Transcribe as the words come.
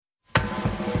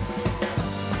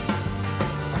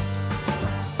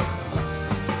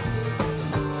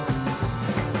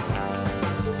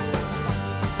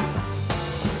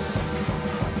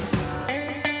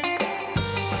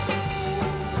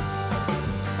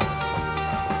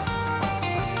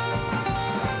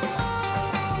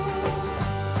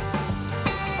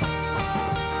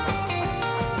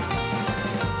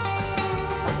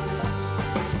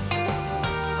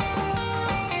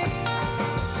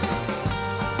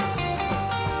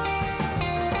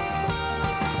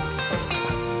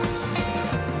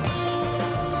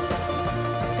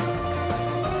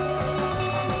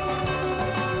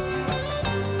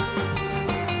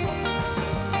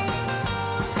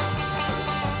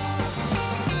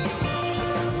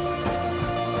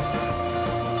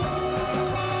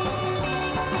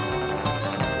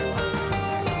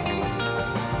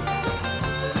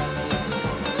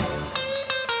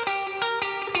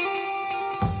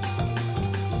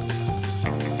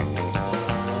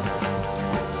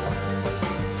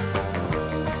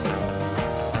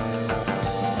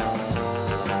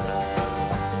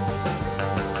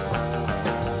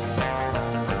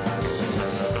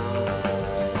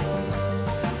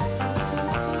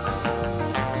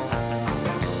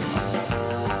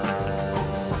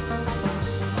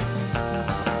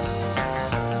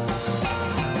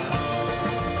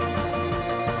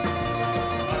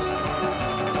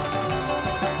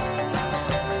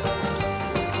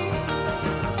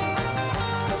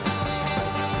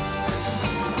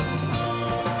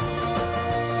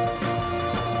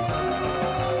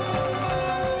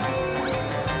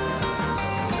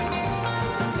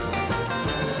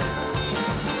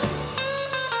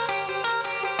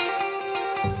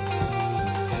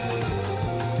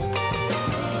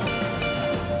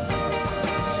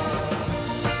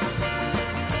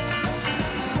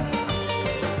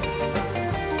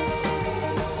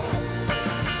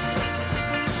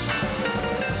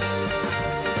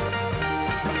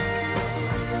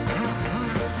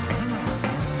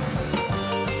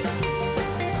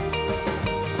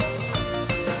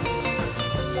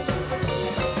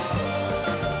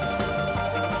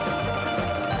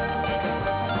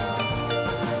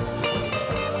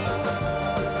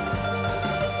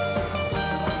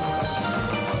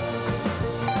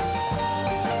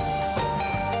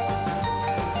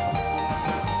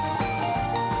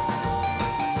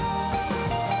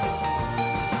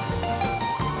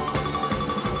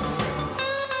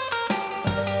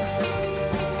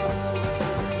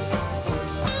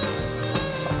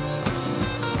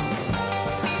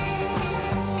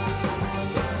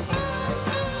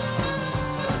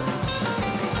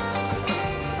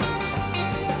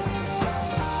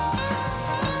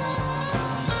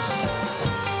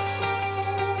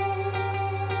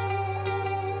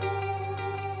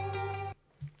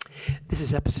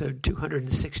is episode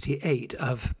 268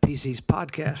 of PZ's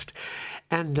podcast,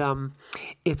 and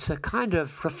it's a kind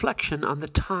of reflection on the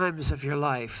times of your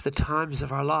life, the times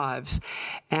of our lives,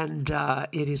 and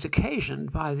it is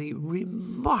occasioned by the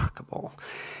remarkable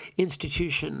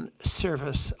institution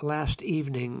service last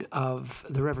evening of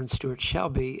the Reverend Stuart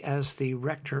Shelby as the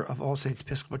rector of All Saints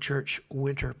Episcopal Church,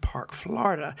 Winter Park,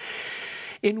 Florida,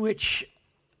 in which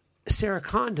Sarah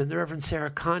Condon, the Reverend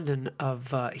Sarah Condon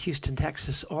of Houston,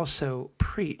 Texas, also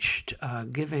preached,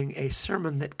 giving a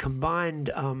sermon that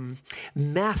combined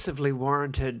massively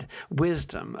warranted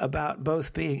wisdom about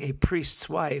both being a priest's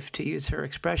wife, to use her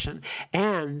expression,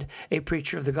 and a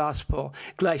preacher of the gospel,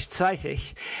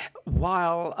 gleichzeitig,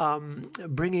 while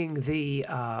bringing the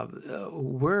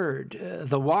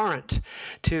the warrant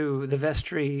to the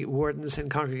vestry wardens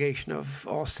and congregation of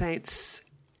All Saints,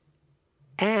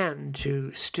 and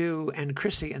to Stu and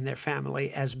Chrissy and their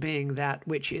family as being that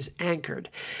which is anchored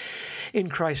in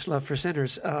Christ's love for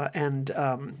sinners. And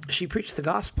she preached the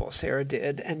gospel, Sarah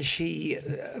did, and she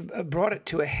brought it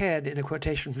to a head in a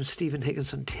quotation from Stephen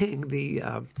Higginson Ting, the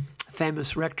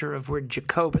famous rector of where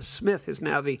Jacobus Smith is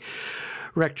now the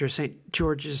rector of St.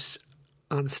 George's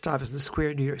on Stuyvesant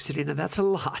Square, New York City. Now, that's a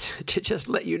lot to just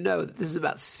let you know that this is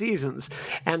about seasons.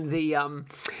 And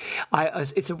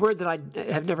it's a word that I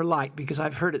have never liked because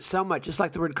I've heard it so much. Just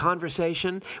like the word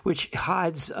conversation, which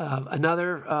hides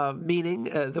another meaning.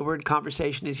 The word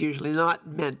conversation is usually not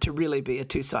meant to really be a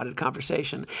two-sided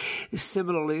conversation.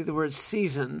 Similarly, the word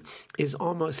season is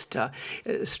almost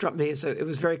struck me as it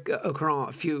was very au courant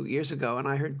a few years ago, and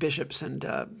I heard bishops and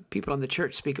people in the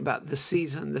church speak about the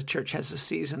season. The church has a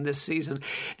season, this season.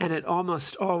 And it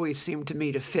almost always seemed to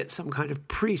me to fit some kind of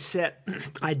preset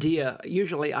idea,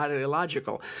 usually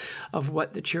ideological, of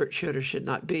what the church should or should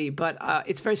not be. But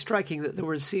it's very striking that the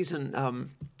word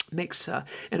season makes an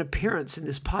appearance in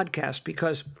this podcast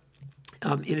because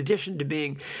in addition to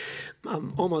being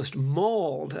almost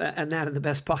mauled, and that in the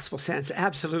best possible sense,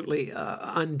 absolutely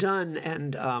undone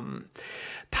and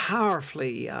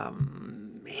powerfully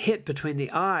hit between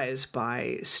the eyes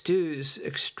by Stu's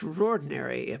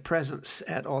extraordinary presence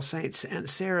at All Saints and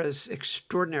Sarah's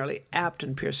extraordinarily apt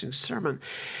and piercing sermon,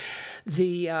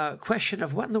 the question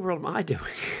of what in the world am I doing?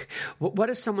 What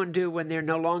does someone do when they're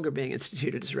no longer being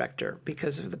instituted as rector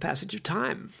because of the passage of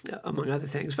time, among other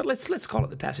things? But let's call it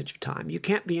the passage of time. You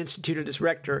can't be instituted as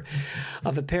rector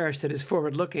of a parish that is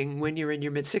forward-looking when you're in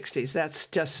your mid-60s. That's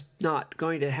just not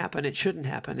going to happen. It shouldn't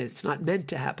happen. It's not meant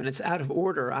to happen. It's out of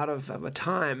order, out of a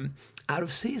time, out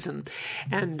of season.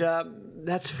 And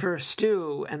that's for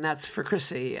Stu, and that's for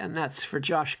Chrissy, and that's for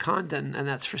Josh Condon, and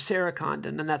that's for Sarah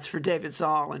Condon, and that's for David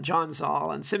Zoll and John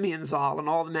Zoll and Simeon Zoll and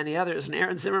all the many others, and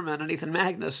Aaron Zimmerman and Ethan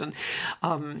Magnus and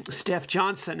Steph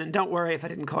Johnson. And don't worry if I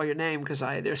didn't call your name, because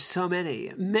there's so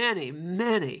many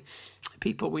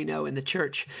people we know in the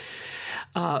church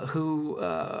who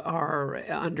are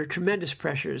under tremendous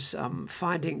pressures,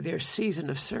 finding their season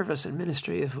of service and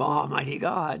ministry of Almighty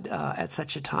God at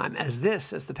such a time as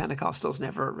this, as the Pentecostals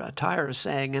never tire of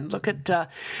saying. And look at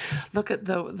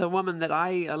the woman that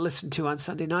I listen to on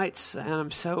Sunday nights, and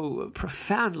I'm so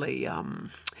profoundly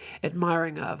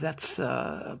admiring of. That's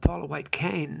Paula White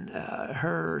Cain.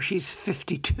 She's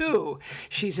 52.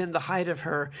 She's in the height of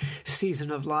her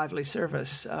season of lively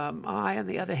service. I, on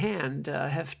the other hand,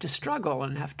 have to struggle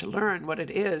and have to learn what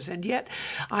it is. And yet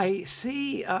I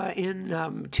see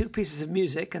in two pieces of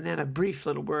music and then a brief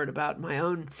little word about my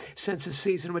own sense of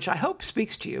season, which I hope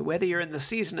speaks to you, whether you're in the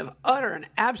season of utter and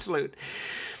absolute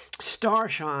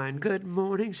starshine, good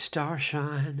morning,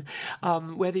 starshine,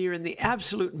 whether you're in the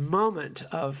absolute moment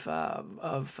of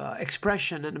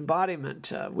expression and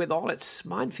embodiment with all its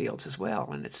minefields as well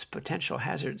and its potential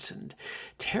hazards and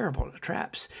terrible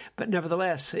traps, but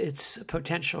nevertheless its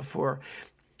potential for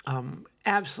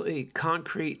absolutely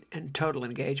concrete and total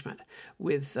engagement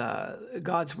with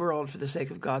God's world for the sake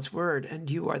of God's word,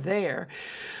 and you are there,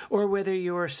 or whether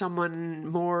you're someone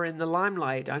more in the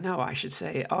limelight, I should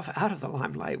say out of the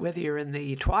limelight, whether you're in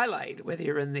the twilight, whether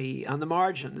you're on the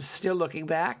margins, still looking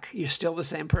back, you're still the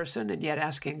same person, and yet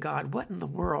asking God, what in the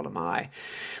world am I?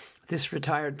 This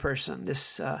retired person,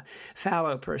 this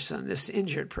fallow person, this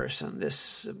injured person,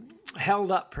 this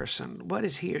held up person, what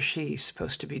is he or she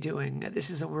supposed to be doing? This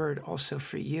is a word also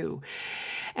for you.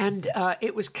 And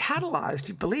it was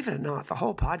catalyzed, believe it or not, the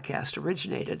whole podcast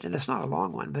originated, and it's not a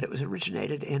long one, but it was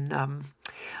originated in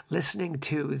listening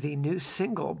to the new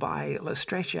single by Los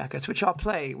Straitjackets, which I'll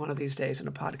play one of these days in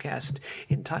a podcast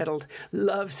entitled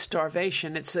Love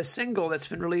Starvation. It's a single that's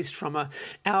been released from an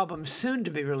album soon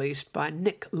to be released by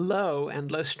Nick Lowe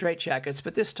and Los Straitjackets,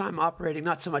 but this time operating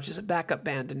not so much as a backup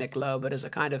band to Nick Lowe, but as a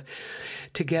kind of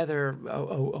together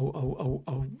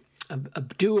a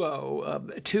duo,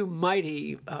 two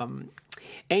mighty,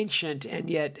 ancient and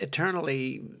yet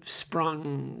eternally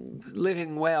sprung,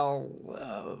 living well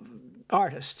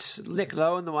artists, Nick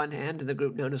Lowe on the one hand and the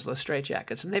group known as Los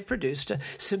Straitjackets, and they've produced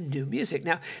some new music.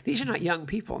 Now, these are not young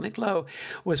people. Nick Lowe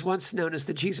was once known as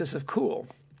the Jesus of Cool.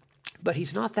 But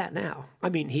he's not that now. I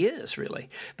mean, he is,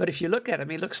 really. But if you look at him,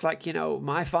 he looks like,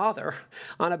 my father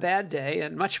on a bad day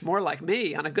and much more like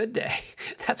me on a good day.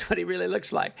 That's what he really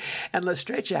looks like. And Los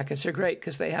Straitjackets are great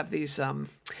because they have these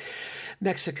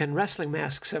Mexican wrestling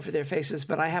masks over their faces.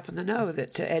 But I happen to know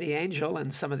that Eddie Angel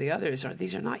and some of the others,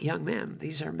 these are not young men.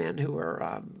 These are men who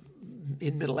are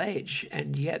in middle age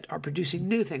and yet are producing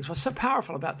new things. What's so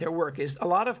powerful about their work is a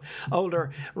lot of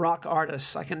older rock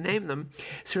artists, I can name them,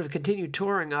 sort of continue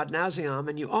touring ad nauseum,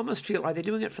 and you almost feel, are they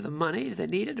doing it for the money? Do they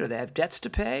need it? Or they have debts to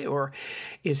pay? Or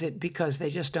is it because they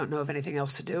just don't know of anything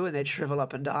else to do and they'd shrivel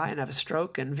up and die and have a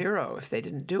stroke and Vero if they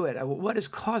didn't do it? What is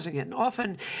causing it? And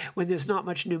often when there's not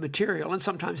much new material, and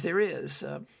sometimes there is,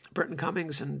 Burton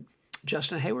Cummings and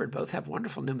Justin Hayward both have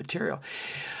wonderful new material.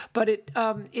 But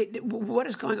what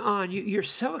is going on? You're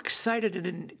so excited and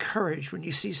encouraged when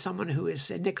you see someone who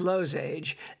is Nick Lowe's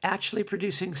age actually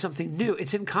producing something new.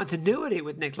 It's in continuity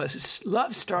with Nick Lowe.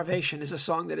 Love Starvation is a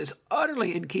song that is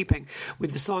utterly in keeping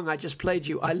with the song I just played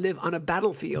you, I Live on a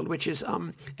Battlefield, which is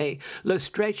a Los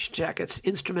Straitjackets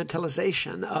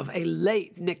instrumentalization of a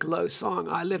late Nick Lowe song,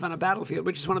 I Live on a Battlefield,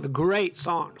 which is one of the great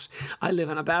songs, I Live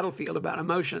on a Battlefield, about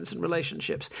emotions and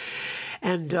relationships.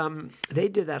 And they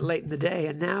did that late in the day,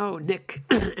 and now Nick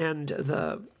and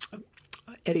the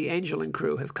Eddie Angel and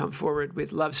crew have come forward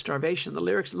with Love Starvation. The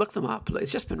lyrics, look them up.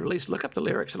 It's just been released. Look up the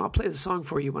lyrics, and I'll play the song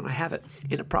for you when I have it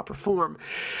in a proper form.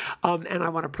 And I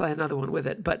want to play another one with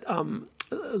it. But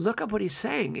look up what he's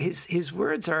saying. His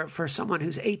words are for someone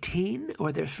who's 18,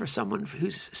 or they're for someone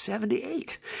who's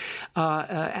 78.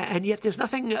 And yet there's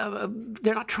nothing,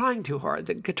 they're not trying too hard.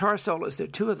 The guitar solos, the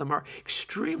two of them, are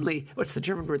extremely, what's the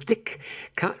German word, thick,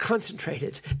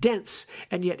 concentrated, dense,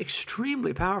 and yet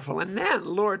extremely powerful. And then,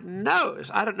 Lord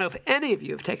knows, I don't know if any of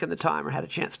you have taken the time or had a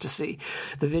chance to see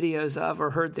the videos of or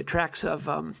heard the tracks of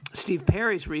Steve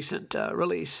Perry's recent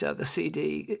release, the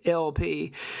CD,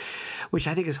 LP, which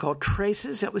I think is called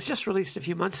Traces. It was just released a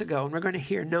few months ago, and we're going to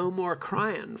hear No More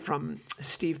Crying from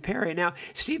Steve Perry. Now,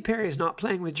 Steve Perry is not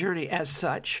playing with Journey as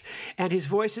such, and his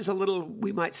voice is a little,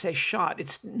 we might say, shot.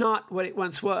 It's not what it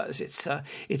once was. It's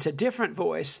a different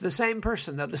voice, the same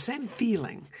person, though, the same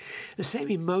feeling, the same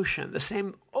emotion, the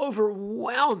same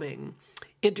overwhelming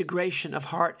integration of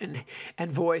heart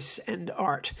and voice and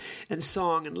art and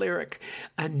song and lyric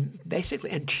and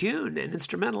basically and tune and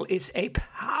instrumental. It's a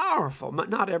powerful,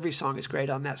 not every song is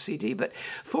great on that CD, but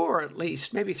 4 at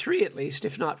least, maybe 3 at least,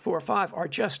 if not 4 or 5, are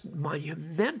just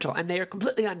monumental, and they are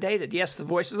completely undated. Yes, the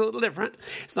voice is a little different.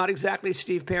 It's not exactly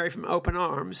Steve Perry from Open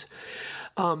Arms,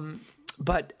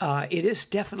 but it is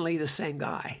definitely the same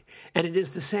guy, and it is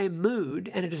the same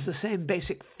mood, and it is the same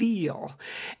basic feel,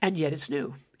 and yet it's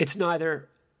new. It's neither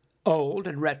old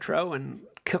and retro and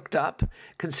cooked up,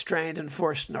 constrained and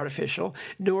forced and artificial,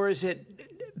 nor is it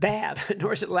bad,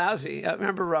 nor is it lousy. I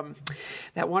remember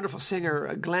that wonderful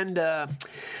singer, Glenda...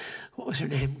 What was her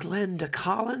name? Glenda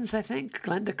Collins, I think.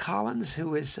 Glenda Collins,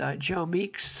 who was Joe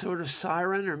Meek's sort of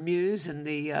siren or muse in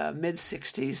the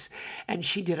mid-'60s. And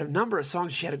she did a number of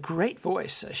songs. She had a great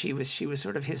voice. She was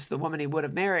sort of the woman he would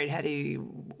have married had he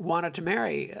wanted to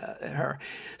marry a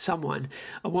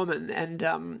woman.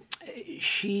 And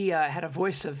she had a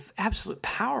voice of absolute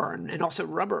power and also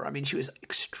rubber. I mean, she was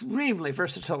extremely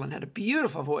versatile and had a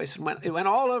beautiful voice. And it went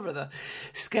all over the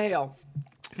scale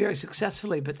very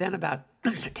successfully. But then about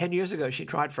 10 years ago, she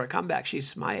tried for a comeback.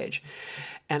 She's my age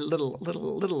and little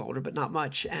older, but not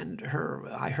much. And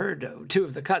I heard 2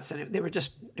 of the cuts, and they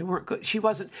weren't good. She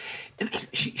wasn't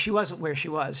where she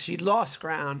was. She lost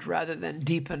ground rather than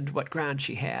deepened what ground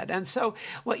she had. And so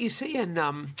what you see in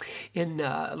Los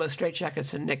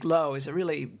Straitjackets and Nick Lowe is a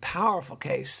really powerful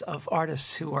case of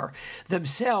artists who are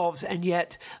themselves and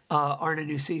yet are in a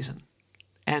new season.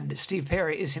 And Steve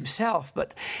Perry is himself,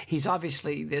 but he's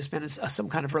obviously, there's been some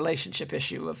kind of relationship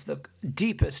issue of the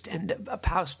deepest and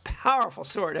powerful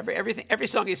sort. Every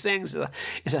song he sings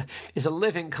is a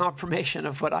living confirmation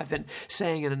of what I've been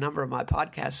saying in a number of my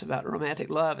podcasts about romantic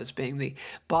love as being the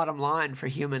bottom line for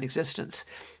human existence.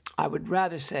 I would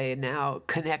rather say now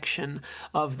connection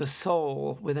of the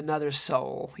soul with another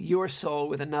soul, your soul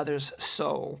with another's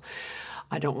soul.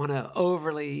 I don't want to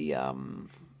overly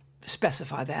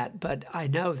specify that, but I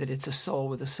know that it's a soul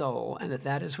with a soul, and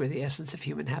that is where the essence of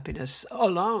human happiness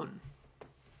alone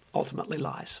ultimately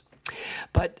lies.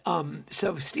 But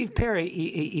so Steve Perry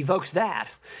evokes that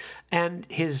and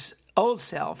his old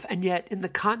self, and yet in the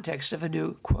context of a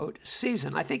new, quote,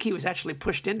 season. I think he was actually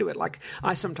pushed into it like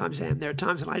I sometimes am. There are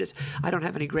times when I don't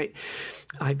have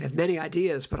I have many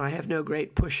ideas, but I have no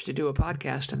great push to do a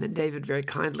podcast. And then David very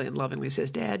kindly and lovingly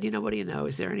says, Dad, what do you know?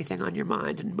 Is there anything on your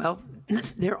mind? And well,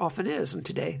 there often is, and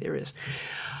today there is.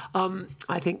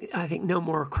 I think No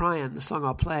More Crying, the song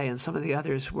I'll play, and some of the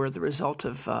others were the result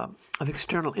of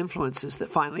external influences that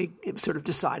finally sort of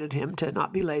decided him to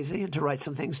not be lazy and to write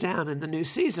some things down in the new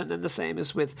season. And the same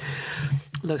is with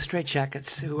Low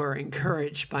Straitjackets, who are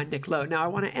encouraged by Nick Lowe. Now, I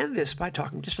want to end this by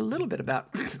talking just a little bit about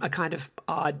a kind of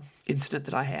odd incident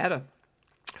that I had. A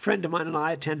friend of mine and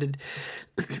I attended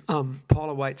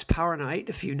Paula White's Power Night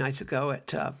a few nights ago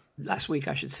last week,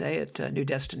 I should say, at New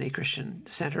Destiny Christian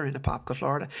Center in Apopka,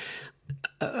 Florida.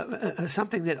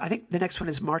 Something that I think the next one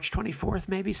is March 24th,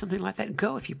 maybe something like that.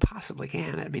 Go if you possibly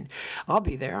can. I mean, I'll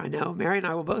be there. I know Mary and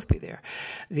I will both be there.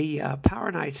 The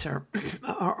Power Nights are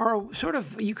sort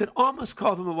of, you could almost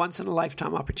call them a once in a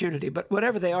lifetime opportunity, but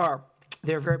whatever they are,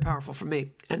 they're very powerful for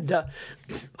me. And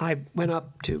I went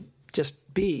up to just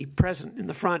be present in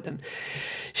the front, and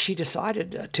she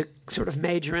decided to sort of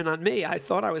major in on me. I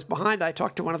thought I was behind. I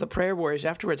talked to one of the prayer warriors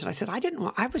afterwards, and I said,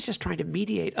 I was just trying to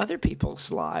mediate other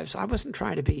people's lives. I wasn't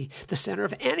trying to be the center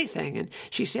of anything. And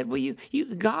she said, well,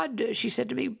 God, she said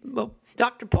to me, well,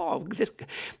 Dr. Paul,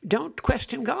 don't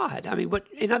question God. I mean,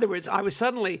 in other words, I was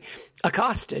suddenly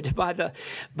accosted by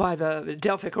the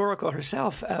Delphic oracle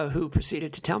herself, who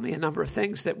proceeded to tell me a number of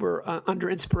things that were under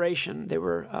inspiration. They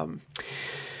were,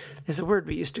 there's a word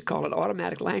we used to call it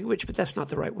automatic language, but that's not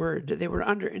the right word. They were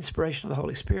under inspiration of the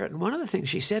Holy Spirit. And one of the things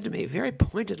she said to me very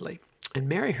pointedly, and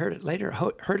Mary heard it later,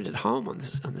 heard it at home on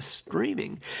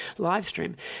the live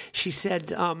stream, she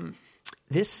said,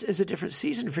 this is a different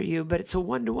season for you, but it's a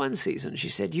one-to-one season. She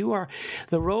said,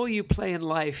 the role you play in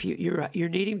life, you're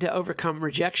needing to overcome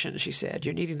rejection, she said.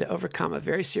 You're needing to overcome a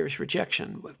very serious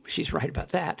rejection. She's right about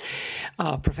that,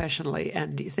 professionally.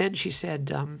 And then she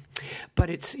said,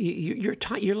 but you're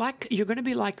going to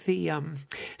be like the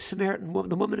Samaritan woman,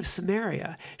 the woman of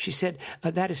Samaria. She said,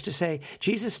 that is to say,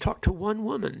 Jesus talked to one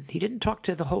woman. He didn't talk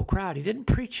to the whole crowd. He didn't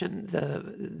preach in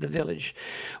the village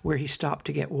where he stopped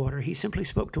to get water. He simply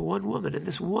spoke to one woman. And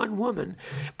this one woman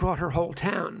brought her whole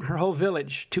town, her whole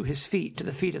village to his feet, to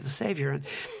the feet of the Savior. And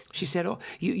she said, oh,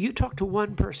 you talk to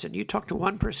one person. You talk to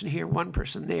one person here, one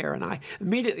person there. And I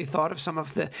immediately thought of some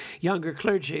of the younger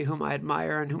clergy whom I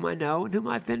admire and whom I know and whom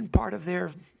I've been part of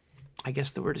their, I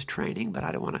guess the word is training, but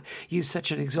I don't want to use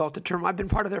such an exalted term. I've been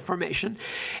part of their formation,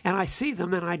 and I see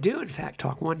them, and I do, in fact,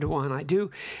 talk one-to-one. I do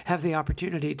have the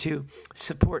opportunity to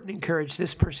support and encourage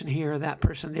this person here, that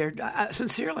person there,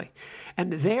 sincerely.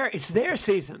 And it's their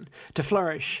season to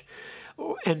flourish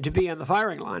and to be on the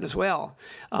firing line as well.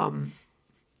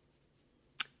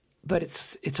 But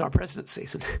it's our president's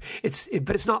season.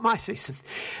 But it's not my season.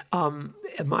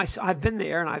 I've been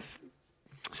there, and I've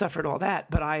suffered all that,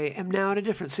 but I am now in a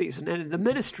different season. And the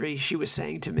ministry, she was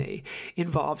saying to me,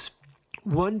 involves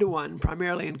one-to-one,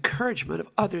 primarily encouragement of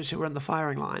others who are on the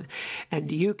firing line. And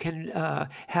you can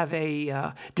have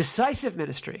a decisive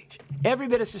ministry, every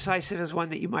bit as decisive as one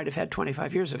that you might have had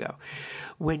 25 years ago,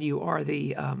 when you are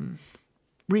the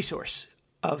resource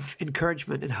of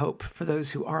encouragement and hope for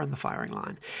those who are on the firing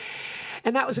line.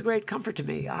 And that was a great comfort to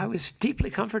me. I was deeply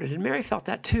comforted, and Mary felt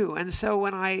that too. And so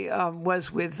when I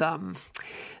was with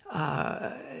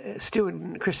Stu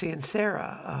and Chrissy and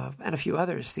Sarah and a few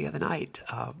others the other night,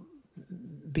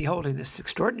 beholding this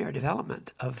extraordinary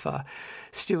development of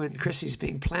Stu and Chrissy's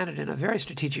being planted in a very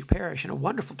strategic parish in a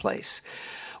wonderful place,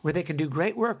 where they can do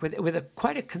great work with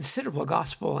quite a considerable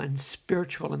gospel and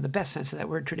spiritual, in the best sense of that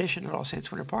word, tradition at All Saints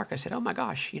Winter Park. I said, oh my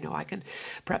gosh, I can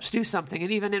perhaps do something.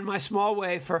 And even in my small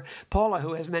way for Paula,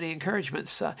 who has many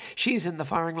encouragements, she's in the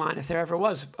firing line if there ever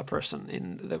was a person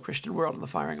in the Christian world in the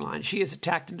firing line. She is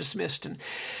attacked and dismissed and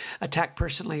attacked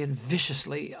personally and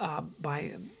viciously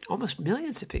by almost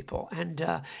millions of people.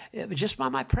 And just by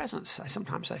my presence, I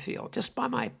feel, just by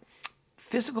my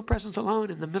physical presence alone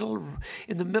in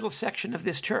the middle section of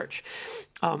this church,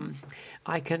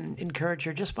 I can encourage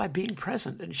her just by being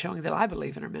present and showing that I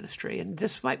believe in her ministry. And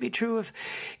this might be true of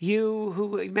you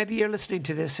who maybe you're listening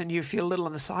to this and you feel a little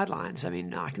on the sidelines. I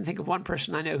mean, I can think of one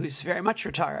person I know who's very much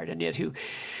retired and yet who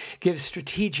gives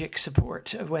strategic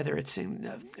support, whether it's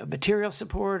in material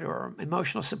support or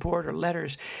emotional support or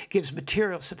letters, gives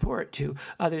material support to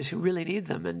others who really need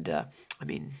them. And I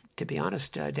mean, to be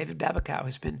honest, David Babakow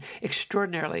has been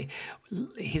extraordinarily,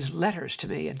 his letters to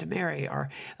me and to Mary are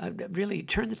really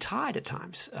turn the tide at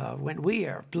times when we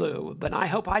are blue. But I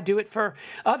hope I do it for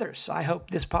others. I hope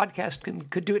this podcast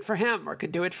could do it for him or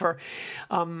could do it for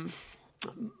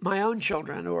my own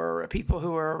children or people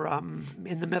who are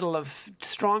in the middle of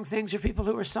strong things or people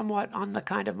who are somewhat on the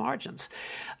kind of margins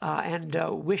and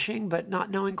wishing but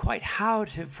not knowing quite how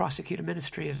to prosecute a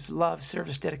ministry of love,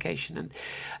 service, dedication,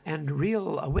 and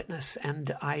real witness.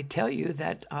 And I tell you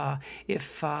that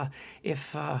if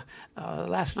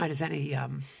last night is any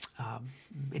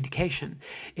indication,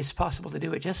 it's possible to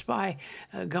do it just by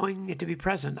going to be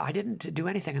present. I didn't do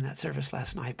anything in that service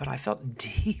last night, but I felt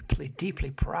deeply,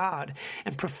 deeply proud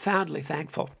and profoundly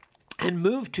thankful and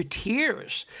moved to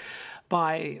tears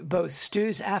by both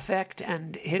Stu's affect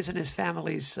and his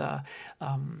family's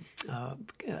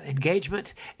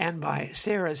engagement, and by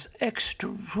Sarah's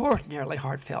extraordinarily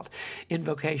heartfelt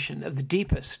invocation of the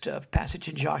deepest passage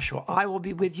in Joshua, I will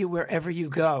be with you wherever you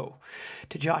go,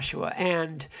 to Joshua,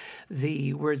 and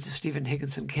the words of Stephen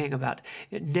Higginson King about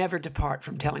never depart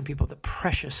from telling people the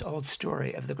precious old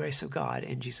story of the grace of God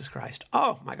in Jesus Christ.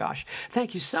 Oh my gosh,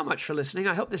 thank you so much for listening.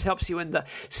 I hope this helps you in the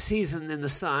season in the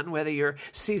sun, whether you're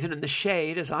season in the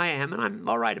shade as I am, and I'm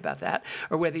all right about that,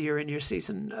 or whether you're in your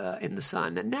season in the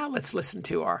sun. And now let's listen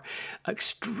to our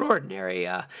extraordinary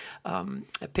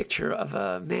picture of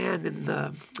a man in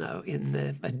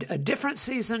a different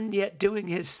season, yet doing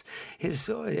his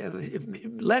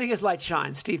letting his light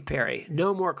shine. Steve Perry,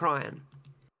 No More Crying.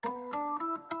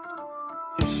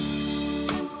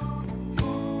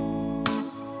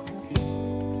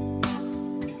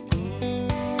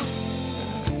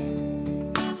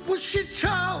 Well, she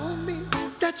told me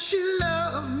that she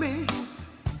loved me.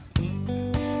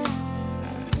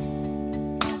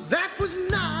 That was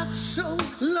not so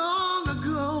long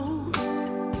ago.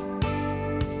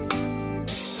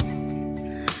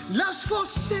 Love's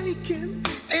forsaken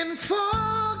and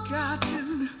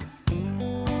forgotten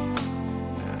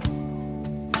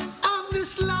on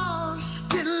this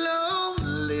lost and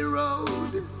lonely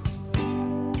road.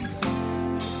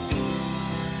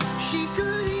 She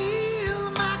could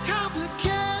heal my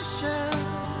complications,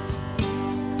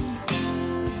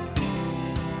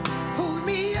 hold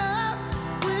me up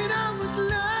when I was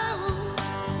low,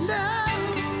 low.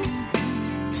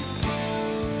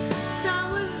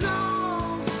 That was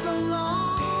all so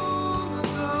long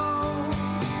ago.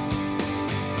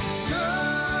 No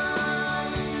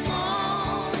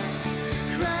more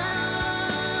crying,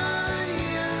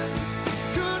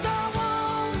 'cause I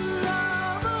won't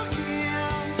love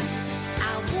again.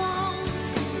 I won't,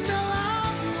 no I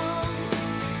won't.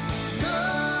 No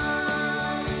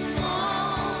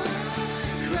more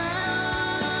crying,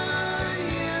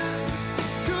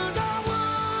 'cause I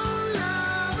won't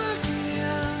love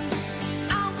again.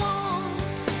 I won't,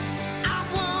 I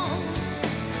won't,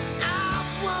 I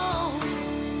won't.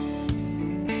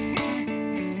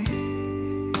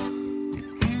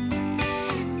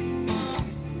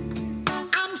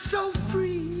 I'm so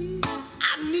free,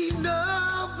 I need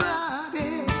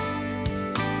nobody.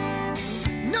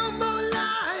 No more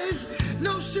lies,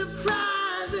 no surprise.